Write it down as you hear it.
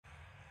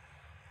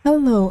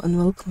Hello and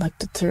welcome back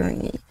to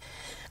Tyranny.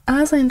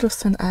 As I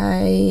understand,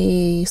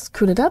 I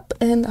screwed it up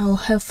and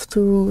I'll have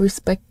to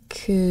respect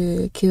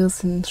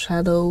kills in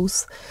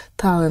shadows,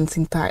 talents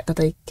that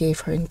I gave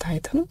her in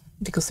Titan,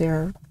 because they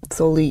are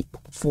solely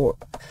for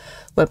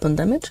weapon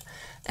damage.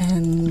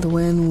 And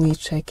when we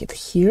check it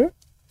here,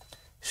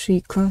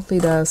 she currently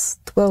does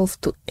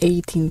 12 to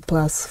 18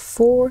 plus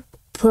 4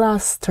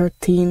 plus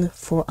 13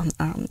 for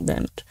unarmed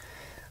damage.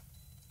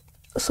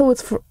 So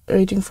it's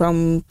ranging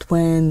from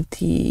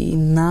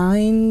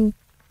 29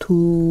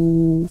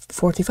 to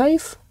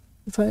 45,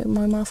 if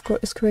my math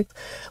is correct.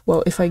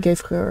 Well, if I gave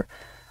her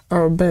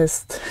our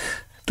best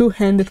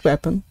two-handed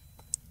weapon,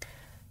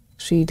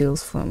 she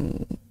deals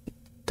from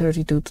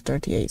 32 to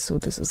 38, so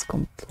this is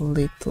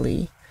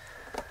completely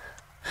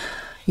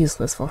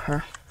useless for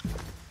her.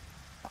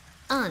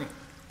 On it.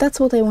 That's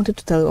what I wanted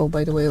to tell. Oh,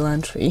 by the way,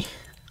 Lantry.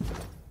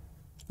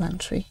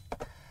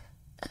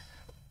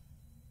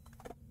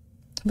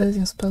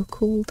 Ability spell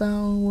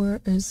cooldown, where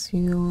is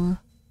your...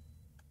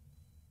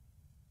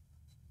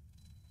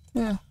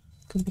 Yeah,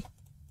 could be.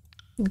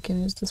 We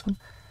can use this one.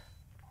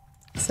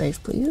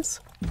 Save,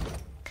 please.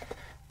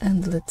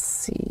 And let's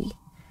see.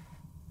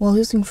 While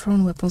using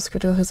thrown weapons,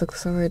 Critical has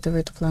accelerated the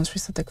rate of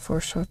Lantry's attack for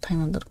a short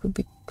time, and that would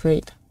be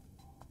great.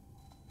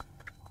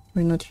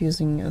 We're not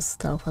using a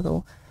stealth at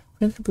all.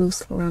 Greatly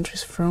boosts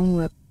Lantry's thrown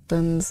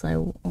weapons.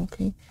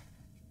 Okay.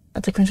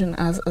 Attack mention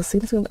as a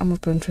significant armor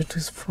penetration to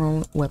his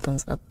thrown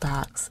weapons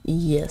attacks.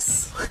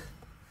 Yes.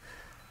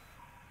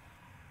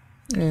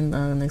 And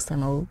next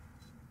time I'll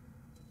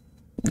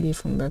give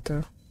him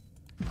better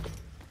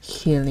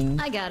healing.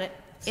 I got it.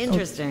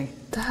 Interesting. Oh,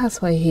 that's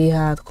why he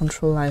had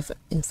control life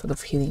instead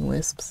of healing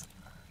wisps.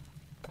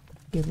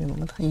 Give me a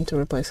moment. I need to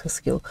replace his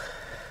skill.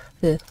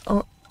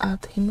 Or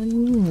add him a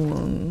new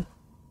one.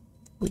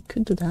 We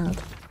could do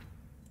that.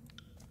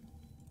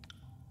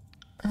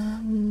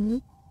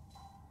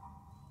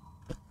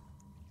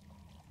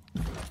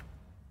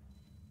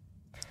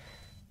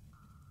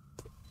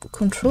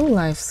 Control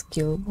life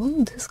skill.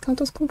 Won't this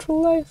count as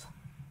control life?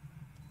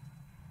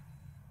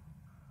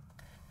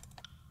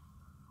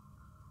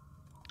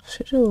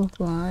 Schedule of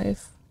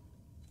life.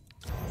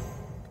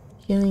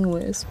 Healing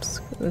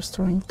wisps.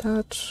 Restoring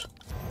touch.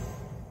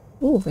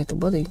 Oh, vital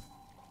body.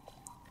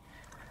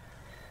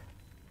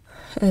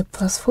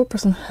 Plus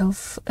 4%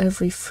 health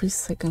every 3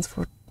 seconds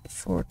for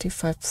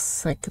 45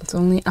 seconds.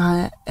 Only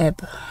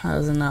Ebb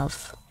has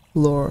enough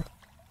lore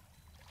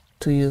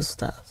to use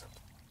that.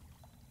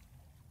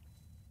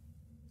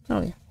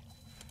 Oh yeah.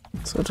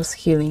 So just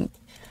healing.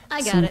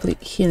 I got Simply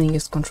healing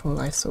is control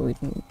life, so we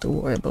don't need to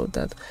worry about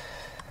that.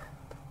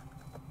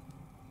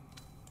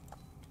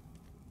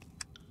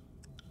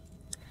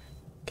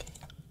 Okay.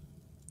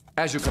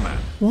 As you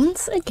command.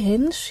 Once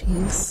again,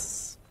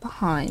 she's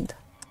behind.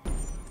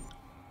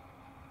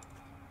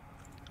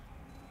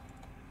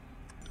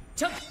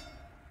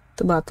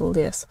 The battle,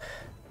 yes.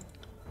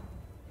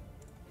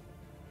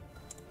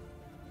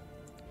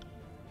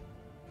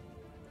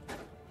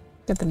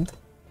 Get them.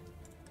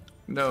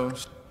 No,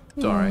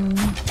 sorry.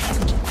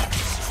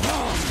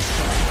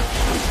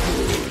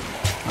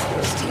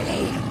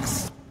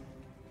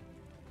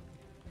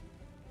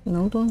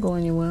 No, don't go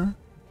anywhere.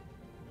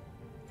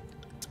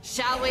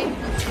 Shall we?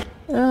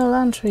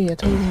 Lantry, I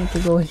told you not to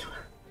go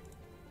anywhere.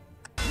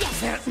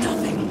 Yes, there's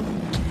nothing.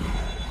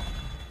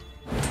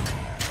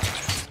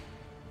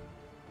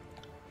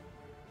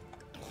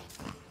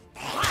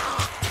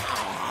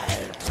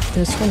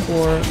 This won't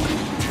work.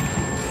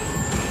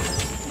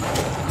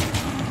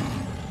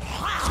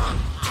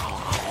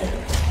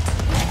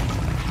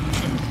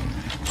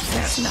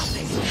 There's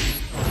nothing.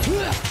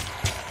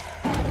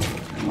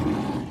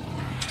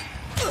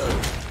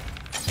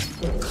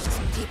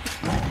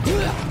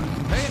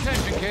 Pay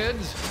attention,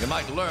 kids. You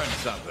might learn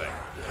something.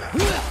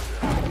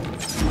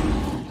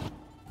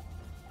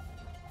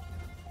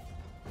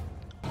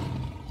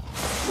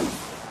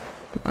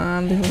 Come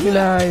on, before he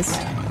dies.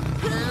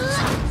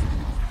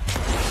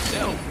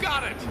 Still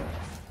got it.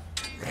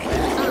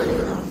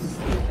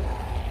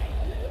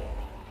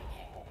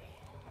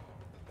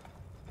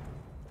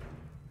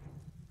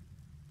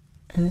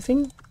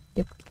 Anything?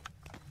 Yep.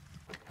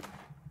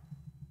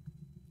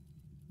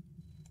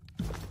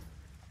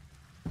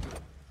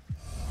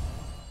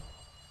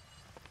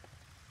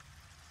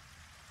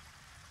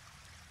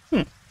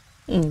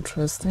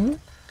 Interesting.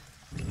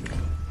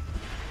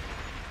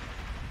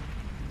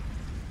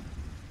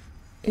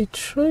 It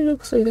surely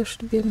looks like there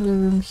should be another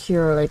room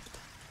here, like...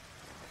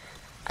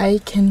 I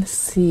can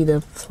see the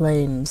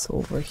flames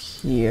over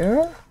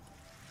here.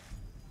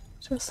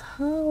 Just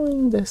how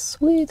in the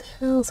sweet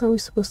hells are we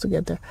supposed to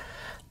get there?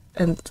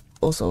 And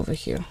also over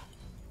here.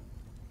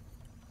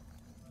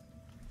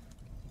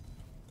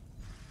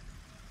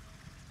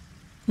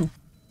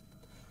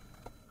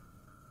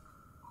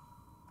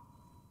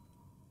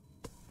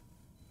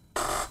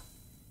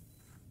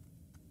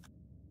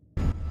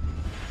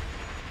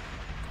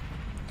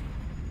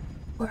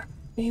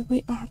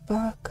 We are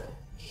back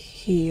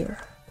here.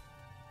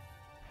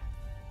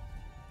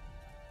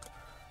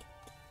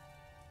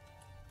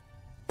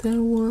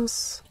 there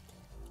was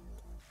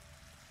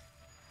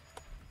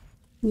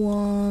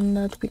one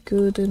that we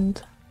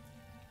couldn't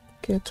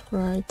get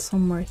right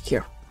somewhere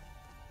here.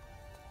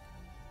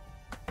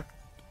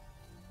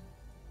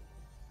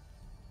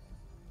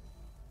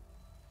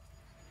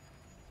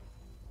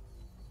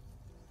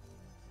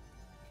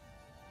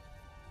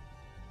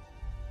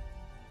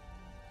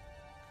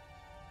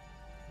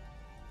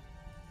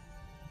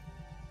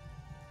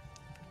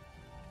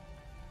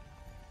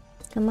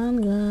 Come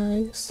on,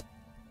 guys.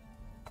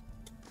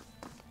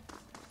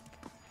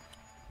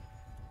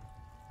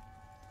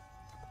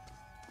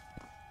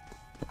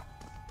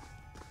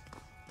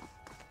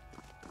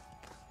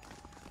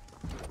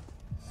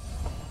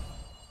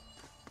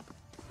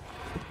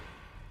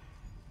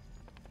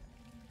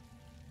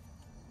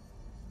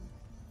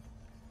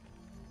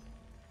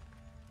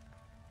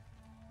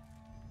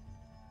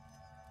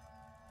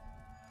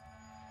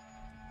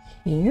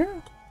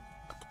 Here?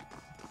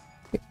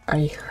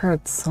 I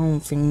heard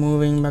something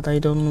moving, but I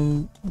don't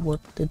know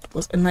what it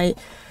was. And I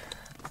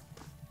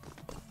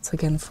once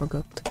again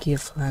forgot to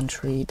give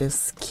Lantry the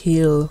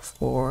skill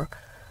for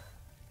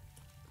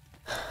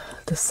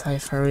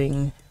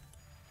deciphering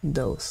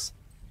those.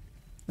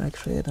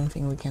 Actually, I don't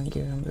think we can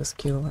give him the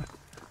skill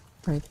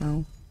right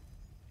now.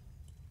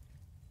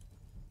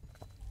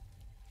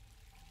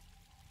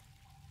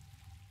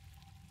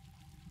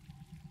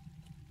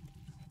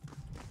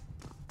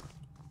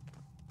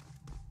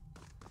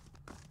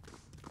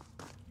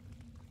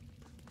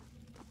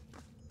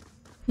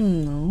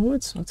 No,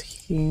 it's not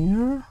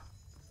here.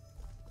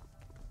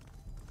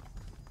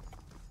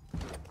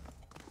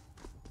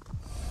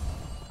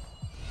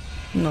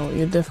 No,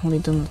 you definitely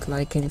don't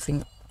like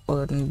anything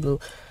other than blue.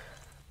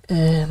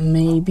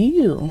 Maybe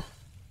you.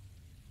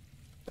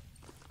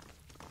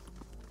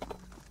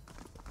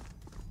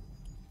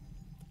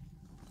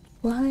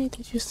 Why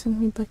did you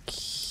send me back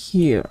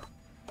here?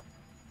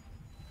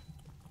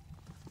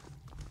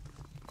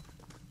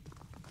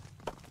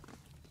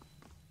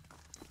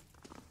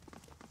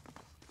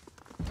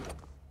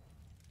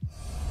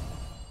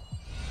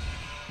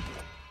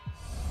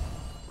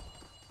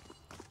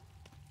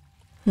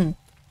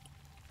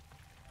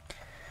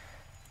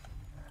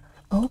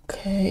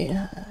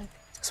 Okay,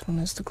 this one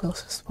is the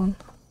closest one.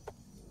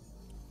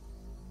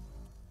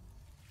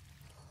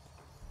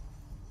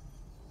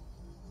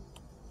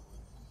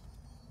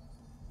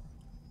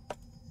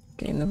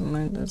 Okay, never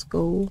mind, let's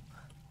go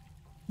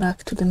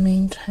back to the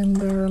main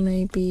chamber,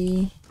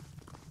 maybe.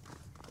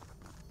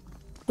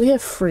 We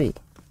have 3,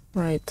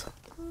 right?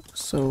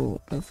 So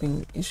I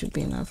think it should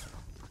be enough.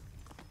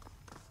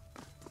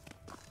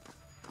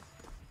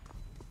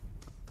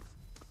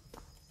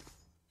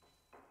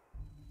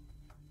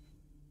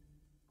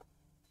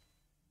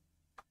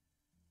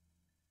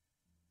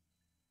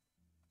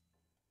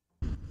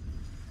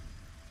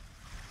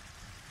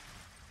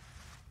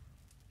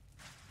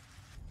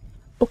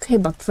 Okay,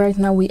 but right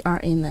now we are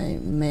in a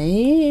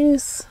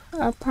maze,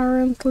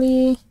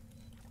 apparently.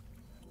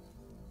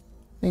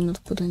 They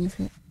not put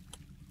anything.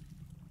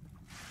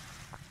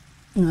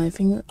 No, I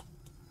think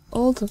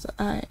all that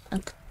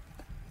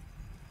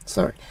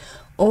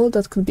all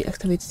that could be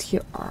activated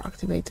here are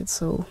activated,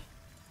 so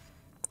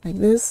like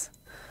this.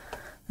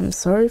 I'm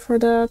sorry for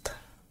that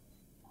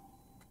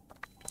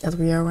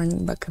we are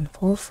running back and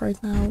forth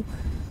right now,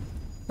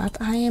 but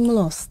I am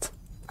lost,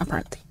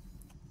 apparently.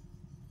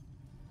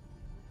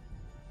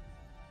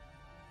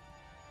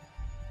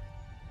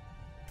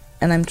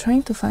 And I'm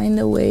trying to find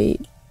a way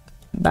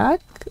back.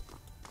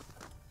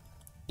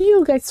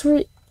 You guys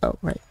oh,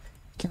 right.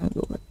 Cannot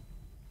go back.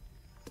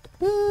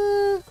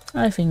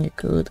 I think you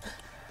could.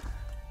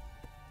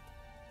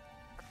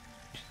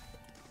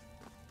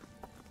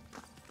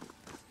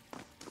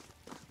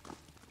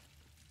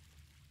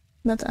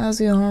 But as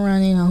you are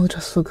running, I'll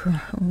just look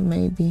around.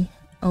 Maybe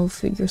I'll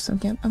figure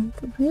something out. I'm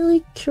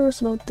really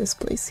curious about this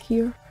place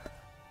here.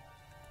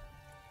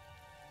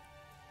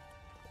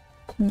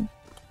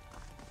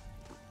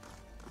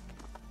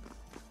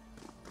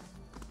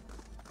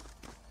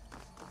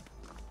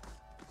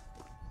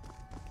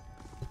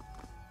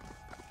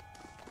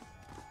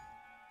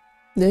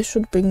 This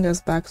should bring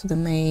us back to the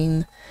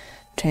main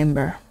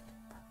chamber.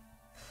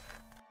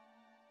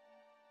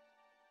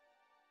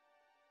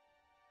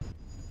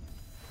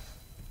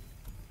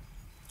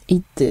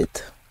 It did.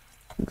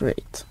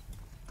 Great.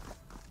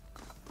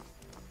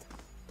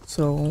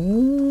 So,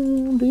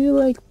 do you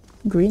like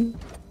green?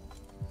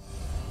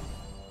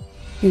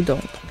 You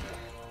don't.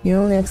 You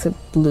only accept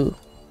blue.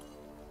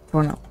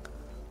 For now.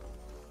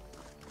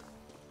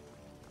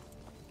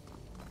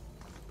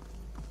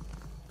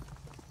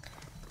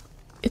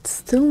 It's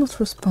still not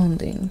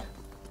responding.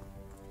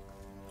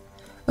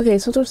 Okay,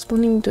 it's not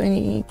responding to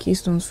any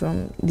keystones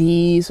from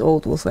these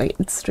old walls. Like,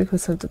 it's strictly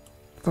set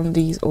from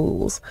these old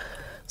walls.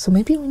 So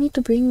maybe we need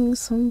to bring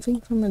something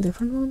from a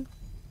different one?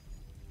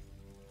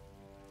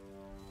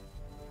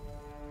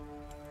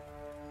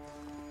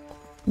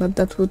 But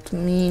that would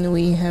mean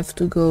we have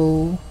to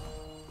go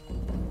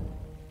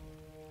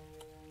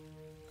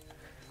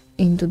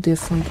into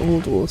different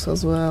old walls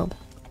as well.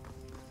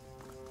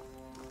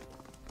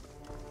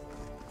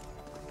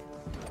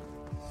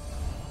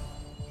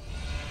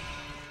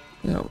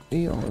 No,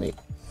 you only,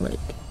 like,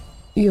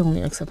 you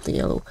only accept the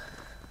yellow.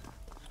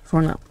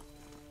 For now.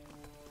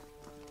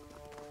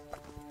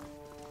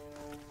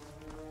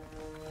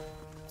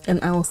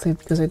 And I will save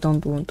because I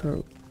don't want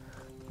to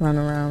run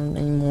around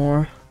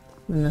anymore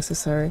than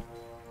necessary.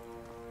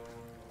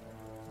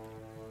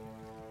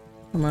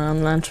 Come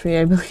on, Lantry,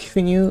 I believe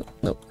in you.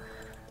 No.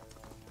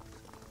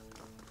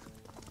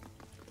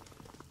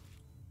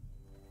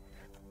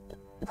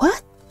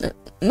 What?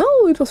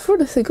 No, it was 4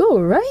 days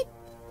ago, right?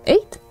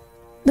 8?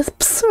 That's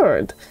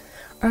absurd.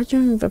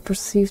 Arguing with a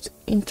perceived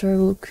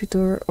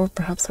interlocutor or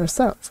perhaps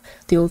herself,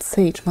 the old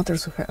sage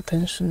mutters with her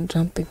attention,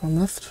 jumping from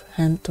left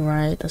hand to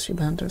right as she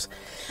banters.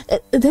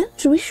 Then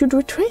we should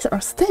retrace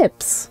our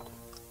steps.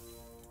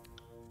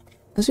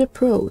 As you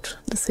approach,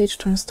 the sage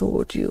turns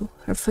toward you,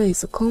 her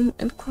face a calm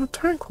and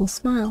tranquil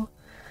smile.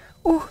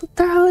 Oh,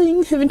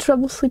 darling, having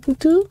trouble sleeping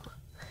too?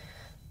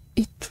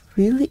 It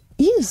really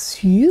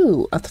is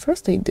you. At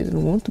first I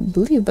didn't want to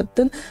believe, but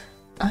then,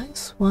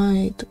 eyes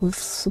wide with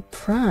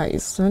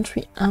surprise,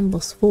 Lantry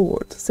ambles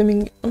forward,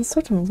 seeming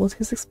uncertain of what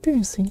he's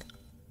experiencing.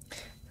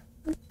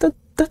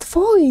 That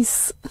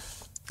voice!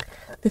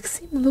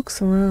 Lexeme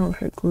looks around,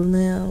 her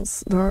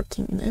glance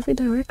darting in every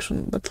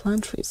direction but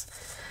Lantry's.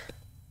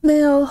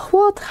 Mel,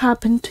 what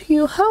happened to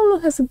you? How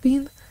long has it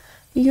been?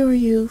 Your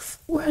youth,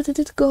 where did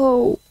it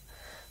go?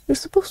 You're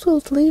supposed to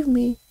outlive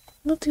me,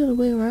 not the other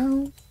way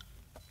around.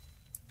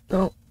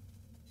 No,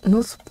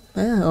 not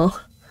Mel.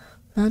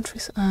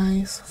 Lantry's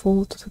eyes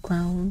fall to the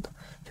ground,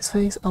 his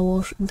face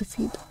awash in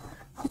defeat.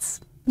 It's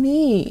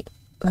me,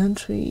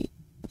 Lantry.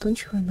 Don't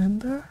you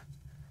remember?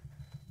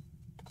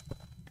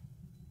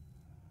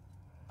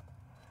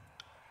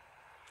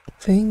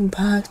 Think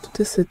back to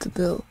the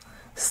citadel.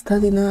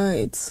 Study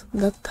nights.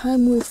 That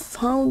time we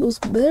found those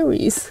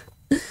berries.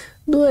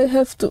 Do I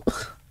have to...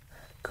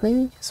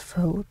 Clearing his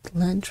throat,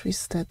 Lantry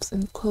steps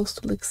in close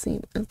to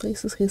Lexeme and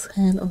places his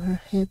hand on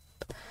her hip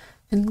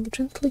and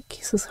gently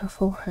kisses her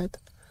forehead.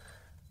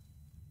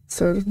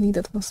 Certainly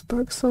that must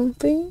spark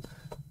something.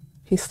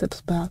 He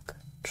steps back,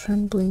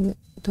 trembling,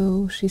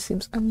 though she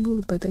seems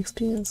unmoved by the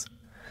experience.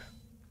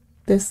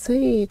 The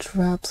sage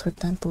wraps her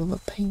temple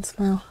with a pained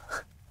smile.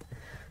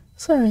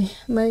 Sorry,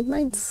 my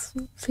mind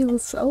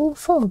feels all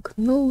fog,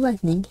 no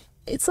lightning.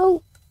 It's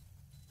all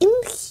in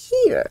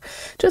here.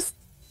 Just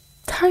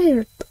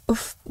tired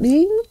of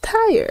being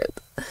tired.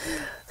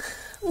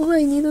 All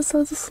I need is a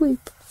little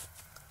sleep.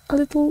 A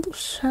little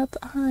shut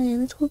eye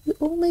and it will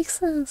all make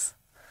sense.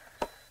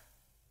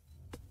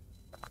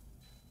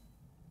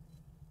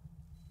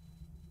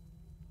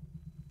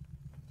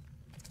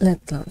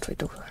 Let Lantry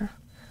talk to her.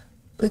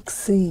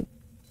 Lexeme,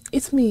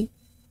 it's me,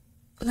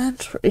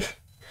 Lantry.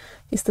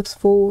 He steps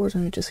forward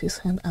and reaches his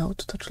hand out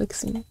to touch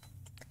Lexeme.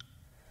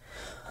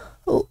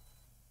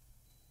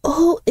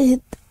 Oh,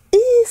 it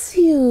is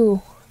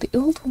you! The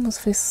old woman's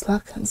face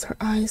slackens, her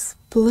eyes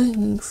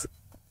blinks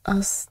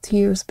as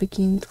tears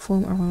begin to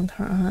form around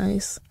her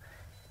eyes.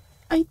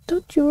 I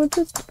thought you were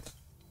just...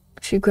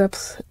 She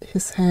grabs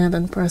his hand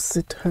and presses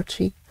it to her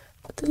cheek.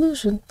 A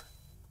delusion.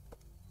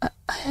 I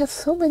have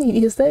so many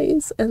these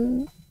days,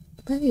 and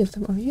many of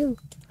them are you.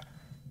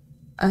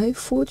 I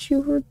thought you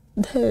were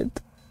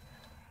dead.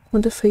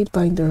 When the Fate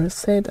Binder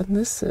said a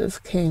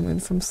missive came in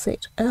from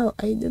Sage L,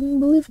 I didn't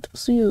believe it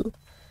was you.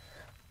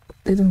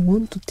 Didn't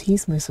want to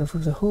tease myself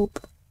with the hope.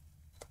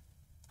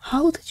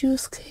 How did you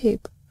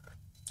escape?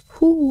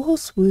 Who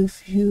was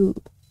with you?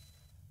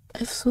 I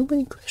have so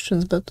many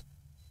questions, but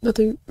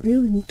I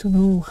really need to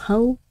know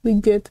how we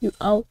get you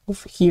out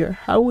of here,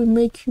 how we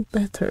make you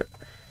better.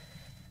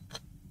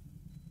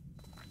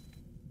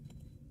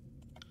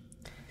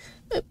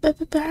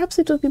 Perhaps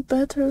it would be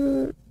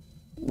better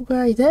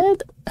where I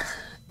dead.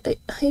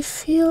 I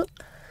feel...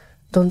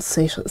 Don't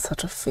say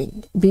such a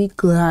thing. Be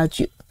glad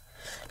you...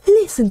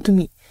 Listen to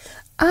me.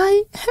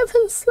 I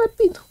haven't slept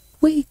in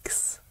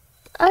weeks.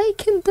 I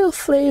can tell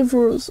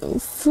flavors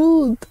of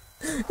food.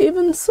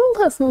 Even salt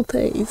has no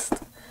taste.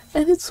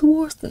 And it's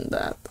worse than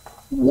that.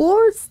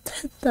 Worse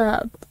than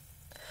that.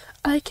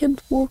 I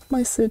can't work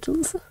my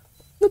sigils.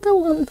 Not a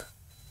one.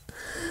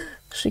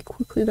 She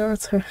quickly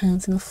darts her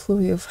hands in a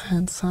flurry of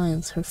hand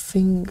signs, her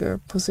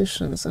finger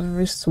positions and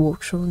wrist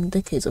work showing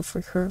decades of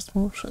rehearsed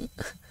motion.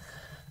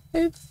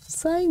 I've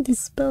signed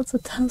these spells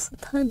 1,000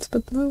 times,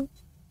 but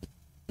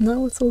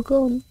now it's all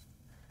gone.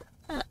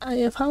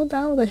 I found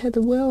out I had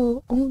a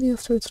well only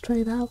after it's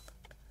tried out.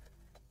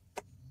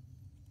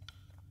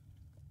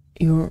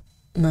 Your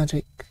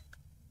magic,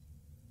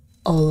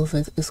 all of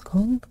it is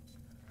gone?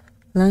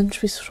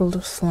 Lantry's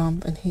shoulders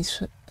slump and he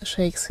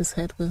shakes his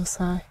head with a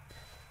sigh.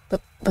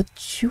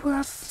 But you are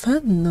a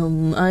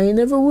venom. I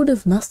never would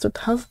have mastered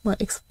half my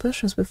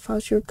expressions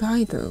without your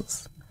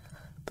guidance.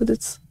 But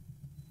it's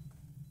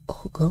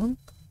all gone?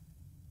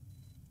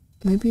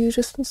 Maybe you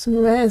just need some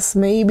rest.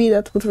 Maybe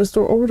that would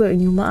restore order in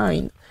your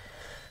mind.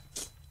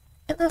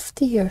 Enough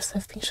tears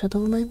have been shed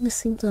over my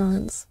missing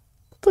talents.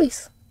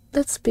 Please,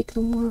 let's speak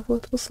no more of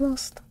what was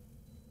lost.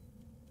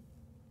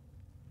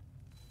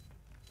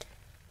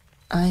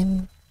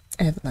 I'm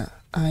Evna,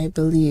 I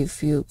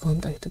believe you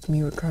contacted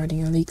me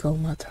regarding a legal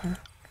matter.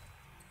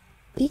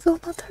 Legal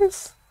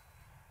matters?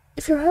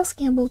 If you're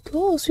asking about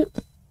laws, you...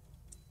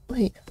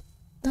 Wait,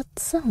 that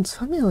sounds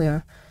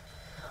familiar.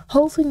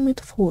 Halting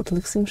mid-thought,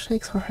 Lexeme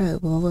shakes her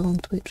head with a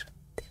violent twitch.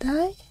 Did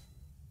I?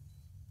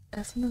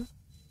 Evna?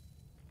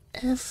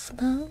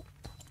 Evna?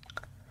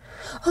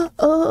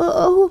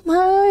 Oh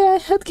my, I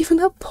had given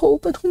up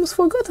hope and almost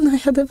forgotten I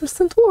had ever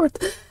sent word.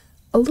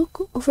 A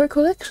look of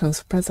recollection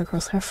spreads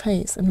across her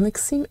face, and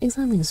Lexeme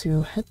examines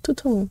you head to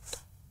toe.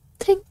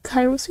 Thank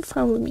Kairos you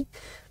found me.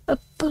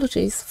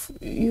 Apologies,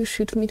 you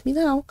should meet me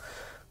now,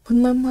 but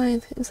my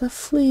mind is a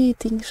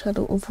fleeting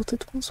shadow of what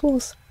it once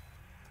was.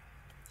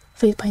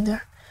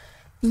 Fatebinder,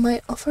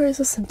 my offer is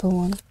a simple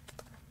one.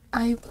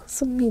 I will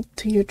submit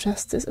to your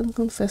justice and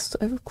confess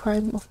to every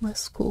crime of my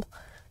school.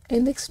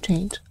 In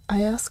exchange,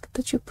 I ask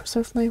that you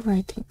preserve my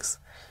writings.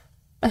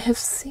 I have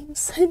seen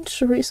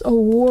centuries of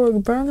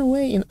work burn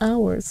away in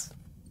hours.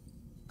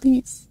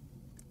 Please,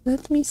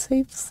 let me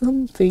save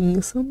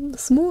something, some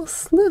small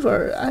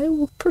sliver. I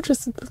will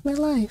purchase it with my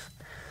life.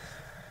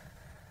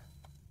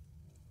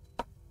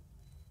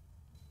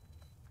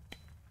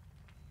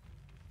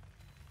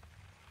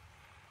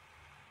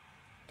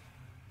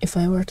 If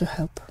I were to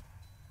help,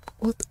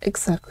 what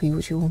exactly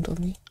would you want of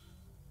me?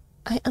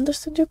 I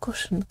understand your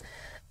caution.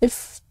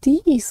 If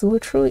these were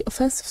truly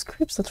offensive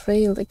scripts that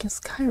railed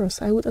against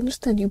Kairos, I would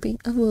understand you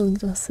being unwilling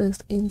to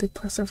assist in the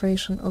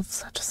preservation of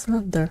such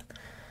slander.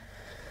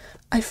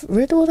 I've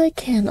read what I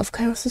can of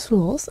Kairos'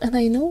 laws, and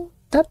I know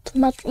that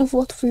much of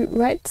what we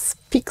write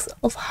speaks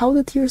of how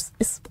the tears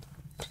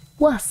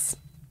was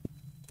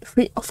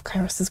free of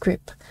Kairos'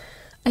 grip.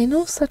 I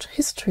know such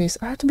histories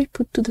are to be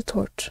put to the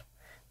torch,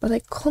 but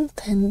I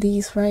contend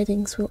these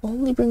writings will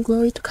only bring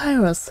glory to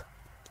Kairos.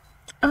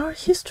 Our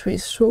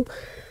histories show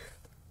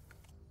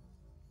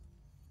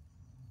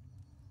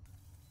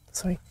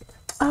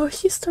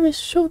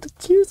the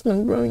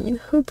Tearsman growing in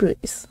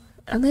hubris,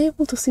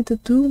 unable to see the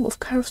doom of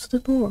Kairos to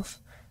the north.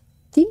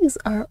 These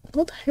are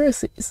not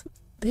heresies,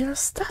 they are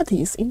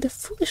studies in the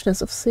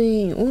foolishness of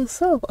seeing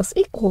oneself as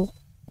equal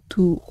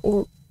to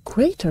or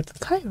greater than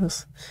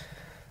Kairos.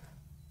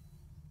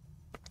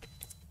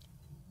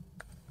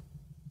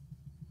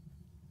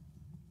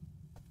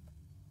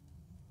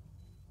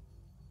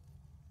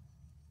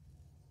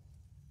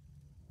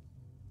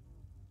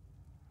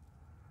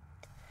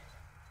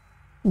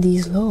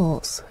 These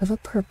laws have a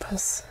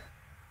purpose.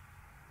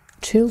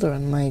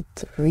 Children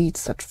might read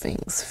such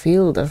things,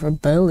 feel that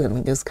rebellion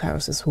against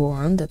Kairos is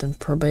undead and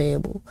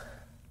probable,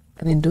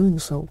 and in doing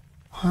so,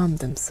 harm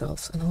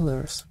themselves and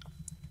others.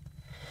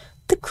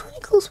 The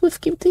chronicles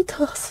we've give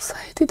data of a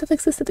society that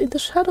existed in the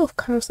shadow of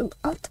Kairos and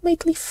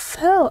ultimately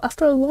fell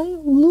after a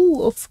long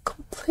lull of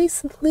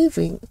complacent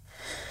living.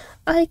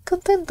 I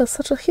contend that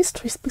such a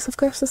history speaks of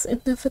Kairos'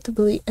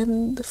 inevitability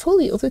and the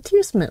folly of the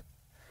Tearsmen.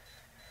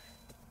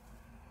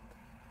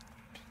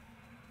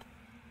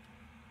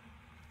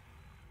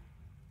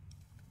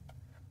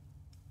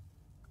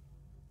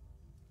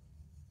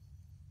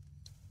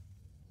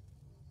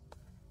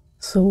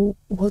 So,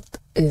 what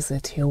is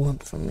it you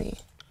want from me?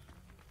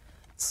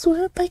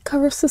 Swear by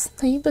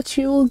Kairos' name that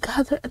you will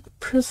gather and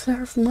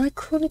preserve my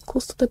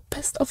chronicles to the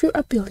best of your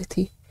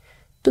ability.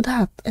 Do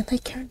that, and I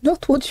care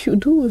not what you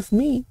do with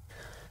me.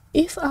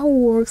 If our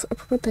works are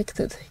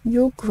protected,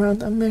 you'll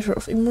grant a measure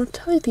of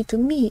immortality to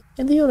me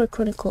and the other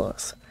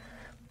chroniclers.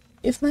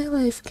 If my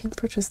life can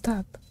purchase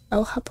that,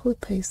 I'll happily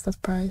pay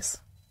that price.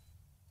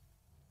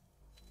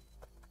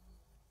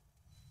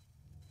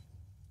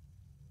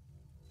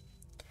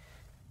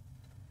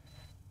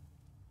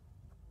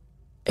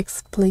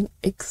 Explain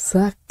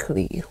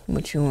exactly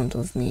what you want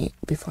of me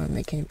before I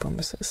make any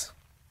promises.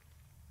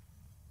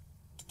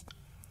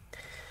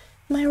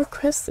 My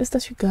request is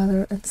that you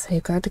gather and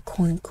safeguard the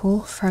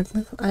chronicle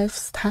fragment I've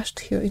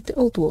stashed here in the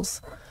old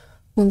walls.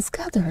 Once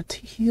gathered,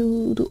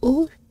 you do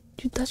all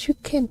that you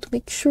can to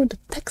make sure the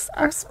texts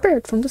are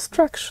spared from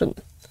destruction.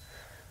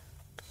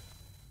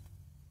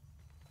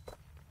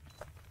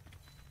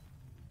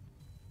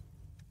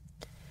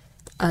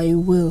 I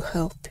will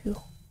help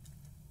you,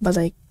 but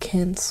I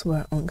can't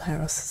swear on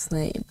Kairos'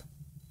 name.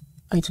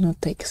 I do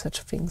not take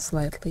such things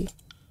lightly.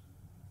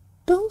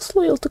 Those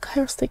loyal to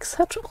Kairos take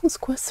such oaths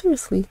quite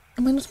seriously.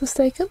 Am I not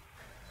mistaken?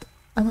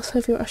 I must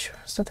have your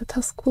assurance that the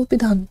task will be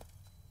done.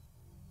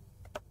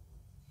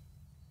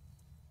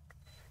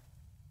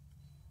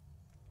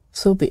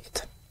 So be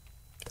it.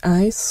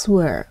 I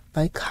swear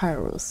by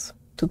Kairos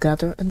to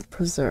gather and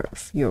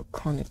preserve your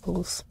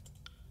chronicles.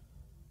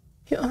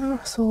 You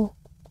are so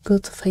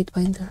good,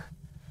 Fatebinder.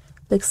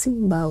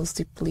 Lexeme bows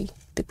deeply,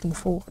 dipping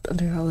forward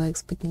until her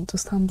legs begin to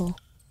stumble.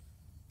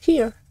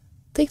 Here,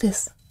 take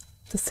this.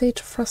 The sage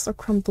thrusts a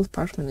crumpled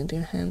parchment into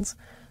your hands.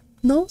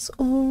 Notes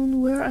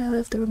on where I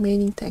left the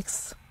remaining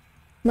texts.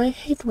 My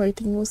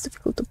handwriting was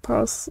difficult to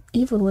parse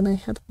even when I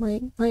had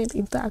my mind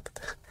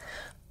intact.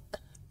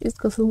 It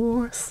got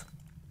worse.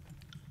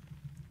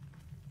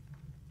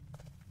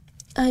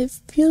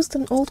 I've used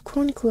an old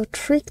chronicler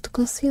trick to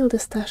conceal the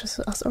stashes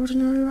as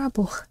ordinary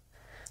rubble.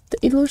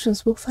 The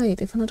illusions will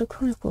fade if another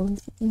chronicle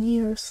in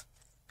years.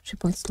 She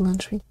points to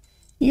Lantry.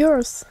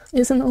 Yours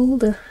is an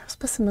older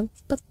specimen,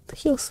 but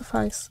he'll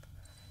suffice.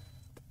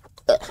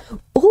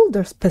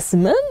 Older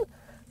specimen?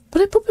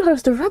 But I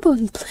popularized the rebel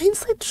in plain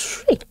sight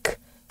shriek.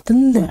 The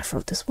nerve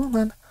of this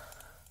woman.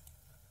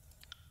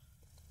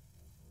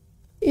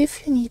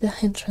 If you need a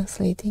hand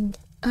translating,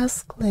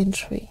 ask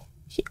Lantry.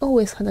 He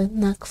always had a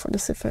knack for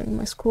deciphering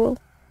my scroll.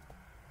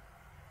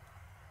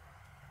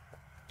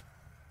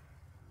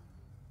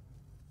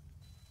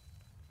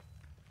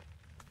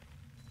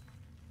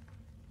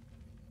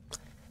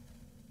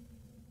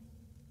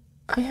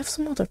 I have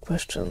some other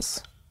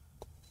questions.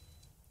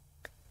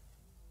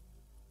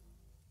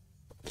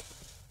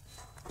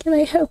 Can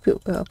I help you?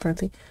 Well,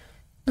 apparently.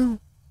 No,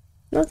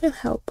 no can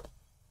help.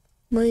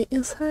 My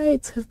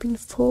insides have been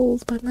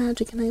fooled by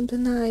magic and I am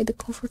denied the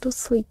comfort of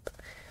sleep.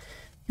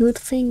 You would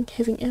think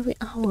having every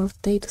hour of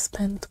day to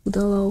spend would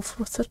allow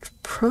for such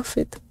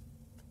profit.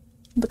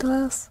 But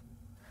alas,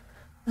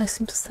 I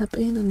seem to step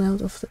in and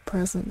out of the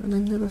present and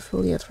I'm never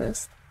fully at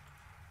rest.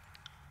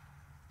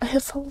 I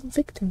have fallen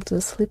victim to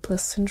the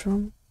sleepless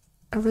syndrome.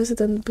 A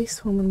resident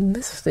beastwoman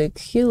mystic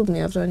healed me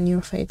after a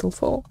near fatal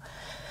fall.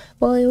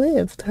 While I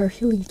lived, her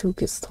healing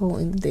took its toll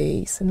in the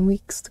days and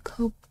weeks to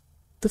come.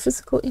 The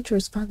physical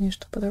injuries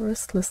vanished, but a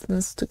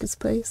restlessness took its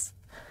place.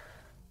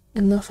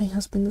 And nothing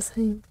has been the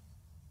same.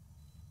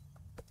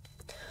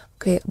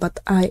 Okay, but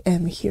I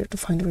am here to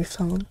find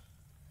Rifttown.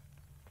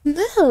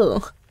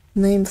 No!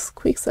 Name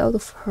squeaks out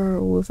of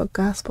her with a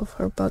gasp of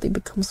her body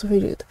becomes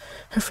rigid,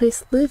 her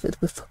face livid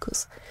with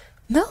focus.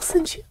 Mel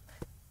sent you?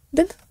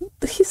 Then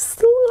he's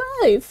still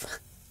alive!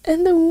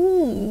 And the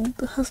wound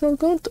has not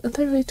gone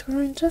entirely to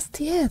ruin just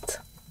yet.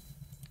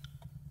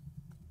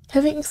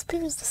 Having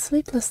experienced the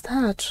sleepless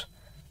touch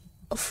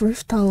of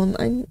Rifttown,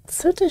 I'm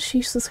certain she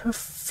uses her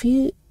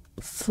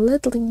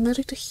fledgling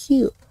magic to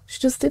heal. She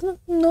just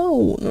didn't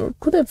know, nor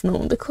could have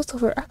known, the cost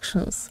of her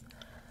actions.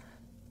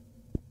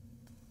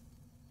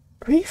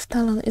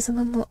 Rifttown is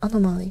an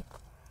anomaly.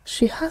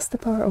 She has the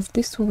power of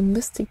Beastwoman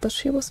Mystic, but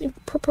she was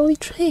improperly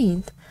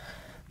trained.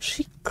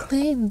 She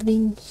claimed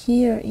being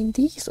here in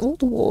these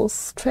old walls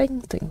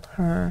strengthened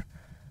her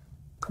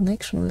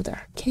connection with the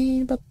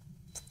arcane, but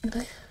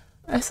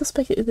I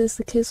suspect it is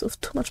the case of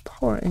too much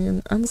power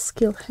in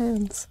unskilled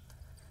hands.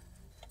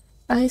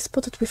 I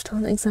spotted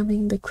Rifttown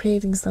examining the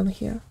cravings down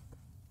here.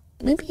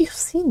 Maybe you've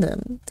seen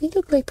them. They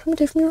look like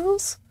primitive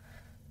murals.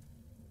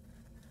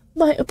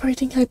 My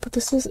operating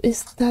hypothesis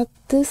is that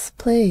this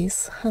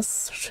place has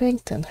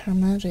strengthened her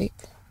magic.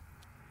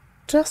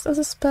 Just as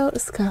a spell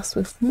is cast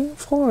with more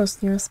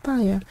force near a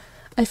spire,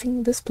 I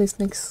think this place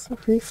makes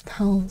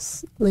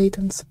Rifttown's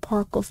latent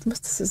spark of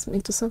mysticism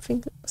into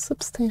something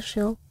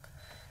substantial.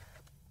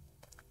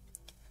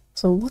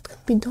 So what can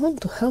be done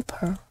to help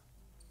her?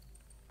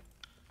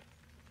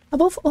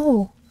 Above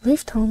all,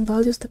 Rifttown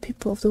values the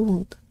people of the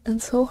wood,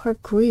 and so her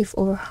grief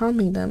over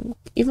harming them,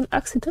 even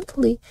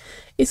accidentally,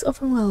 is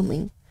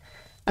overwhelming.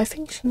 I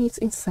think she needs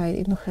insight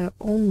into her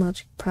own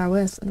magic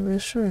prowess and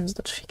reassurance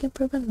that she can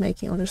prevent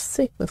making others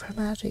sick with her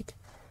magic.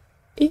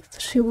 If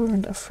she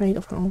weren't afraid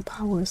of her own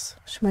powers,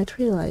 she might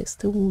realize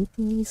the wound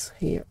needs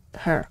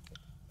her.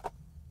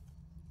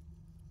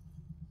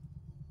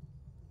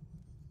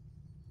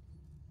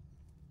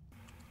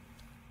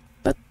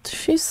 But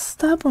she's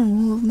stubborn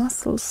wool of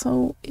muscle,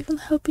 so even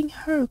helping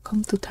her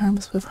come to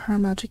terms with her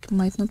magic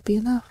might not be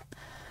enough.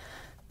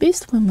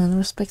 Beast women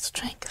respect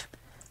strength,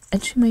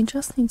 and she may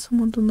just need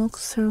someone to knock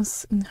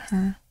sense in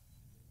her.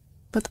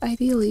 But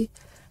ideally,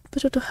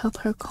 better to help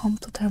her come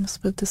to terms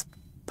with these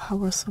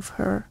powers of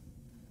her,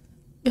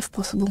 if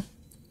possible.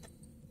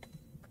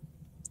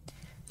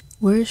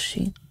 Where is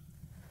she?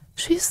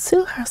 She is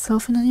still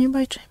herself in a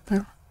nearby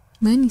chamber.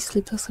 Many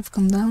sleepers have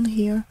come down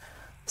here,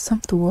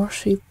 some to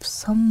worship,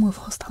 some with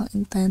hostile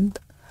intent.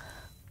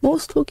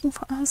 Most looking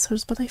for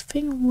answers, but I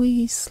think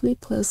we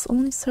sleepless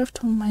only serve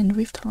to remind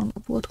Rifttown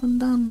of what went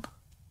down.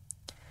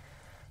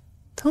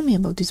 Tell me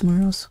about these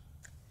murals.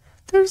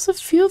 There's a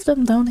few of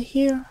them down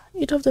here.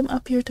 Each of them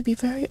appear to be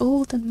very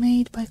old and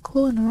made by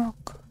claw and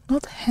rock,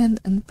 not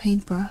hand and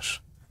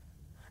paintbrush.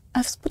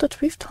 I've spotted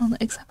Rifttown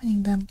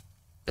examining them,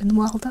 and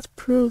while that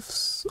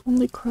proves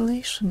only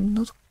correlation,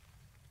 not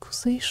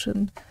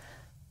causation,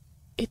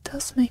 it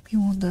does make me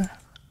wonder.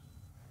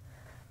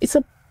 It's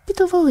a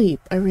bit of a leap,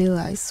 I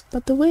realize,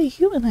 but the way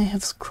you and I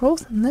have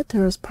scrolls and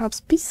letters,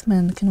 perhaps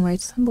beastmen can write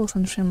symbols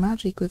and share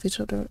magic with each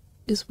other,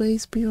 is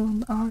ways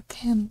beyond our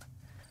ken.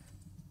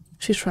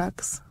 She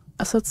shrugs,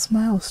 a sad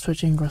smile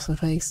stretching across her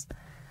face.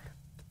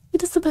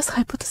 It is the best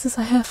hypothesis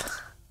I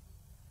have.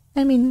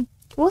 I mean,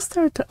 what's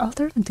the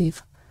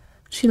alternative?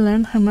 She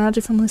learned her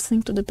magic from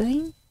listening to the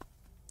Bane?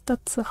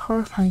 That's a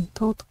horrifying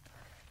thought.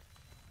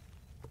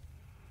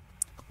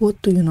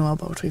 What do you know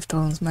about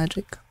Rifttown's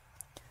magic?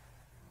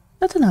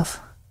 Not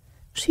enough.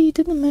 She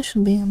didn't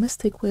mention being a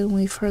mystic when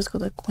we first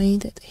got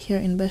acquainted here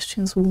in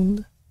Bastard's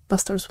Wound,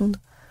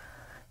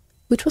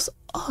 which was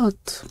odd.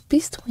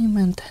 Beast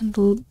women tend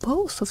to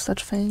boast of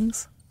such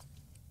things.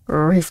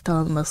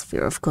 Rifttown must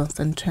fear of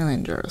constant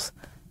challengers.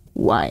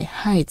 Why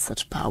hide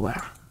such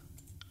power?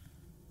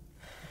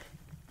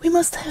 We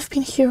must have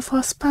been here for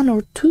a span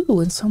or two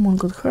when someone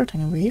got hurt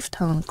and Reef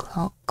Talon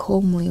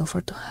calmly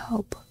offered to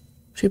help.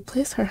 She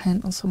placed her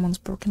hand on someone's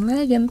broken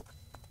leg and,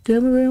 to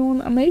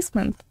everyone's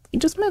amazement, it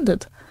just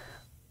mended.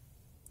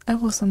 I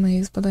was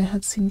amazed, but I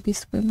had seen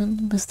beast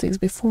women mistakes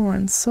before,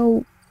 and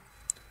so,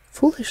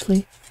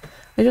 foolishly,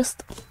 I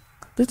just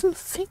didn't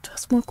think to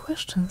ask more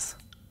questions.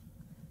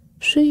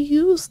 She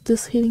used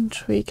this healing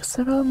trick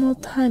several more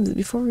times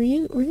before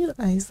we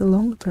realized the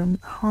long-term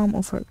harm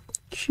of her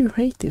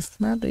curative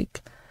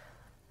magic.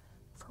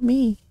 For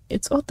me,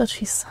 it's odd that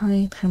she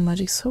signed her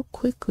magic so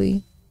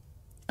quickly.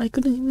 I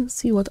couldn't even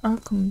see what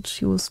archon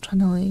she was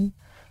channeling.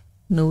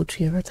 Nor would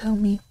she ever tell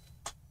me.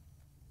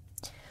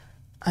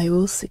 I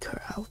will seek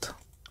her out.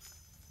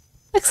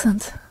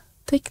 Excellent.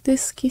 Take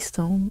this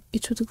keystone.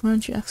 It should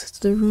grant you access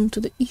to the room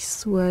to the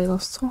east where I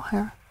last saw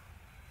her.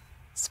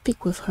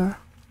 Speak with her.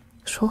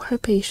 Show her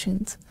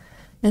patience,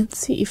 and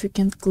see if you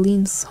can't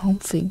glean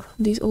something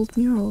from these old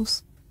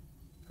murals.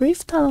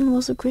 Reef Talon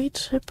was a great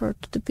shepherd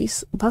to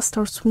the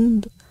bastard's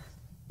wound.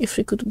 If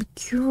she could be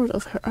cured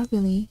of her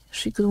agony,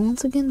 she could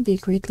once again be a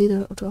great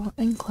leader of our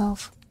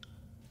enclave.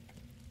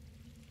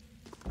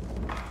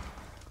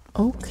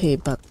 Okay,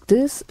 but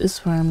this is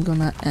where I'm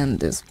gonna end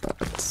this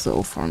part.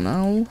 So for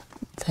now,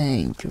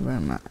 thank you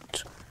very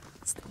much.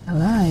 Stay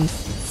alive.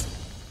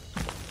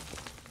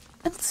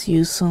 And see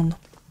you soon.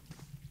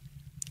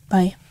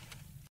 Bye.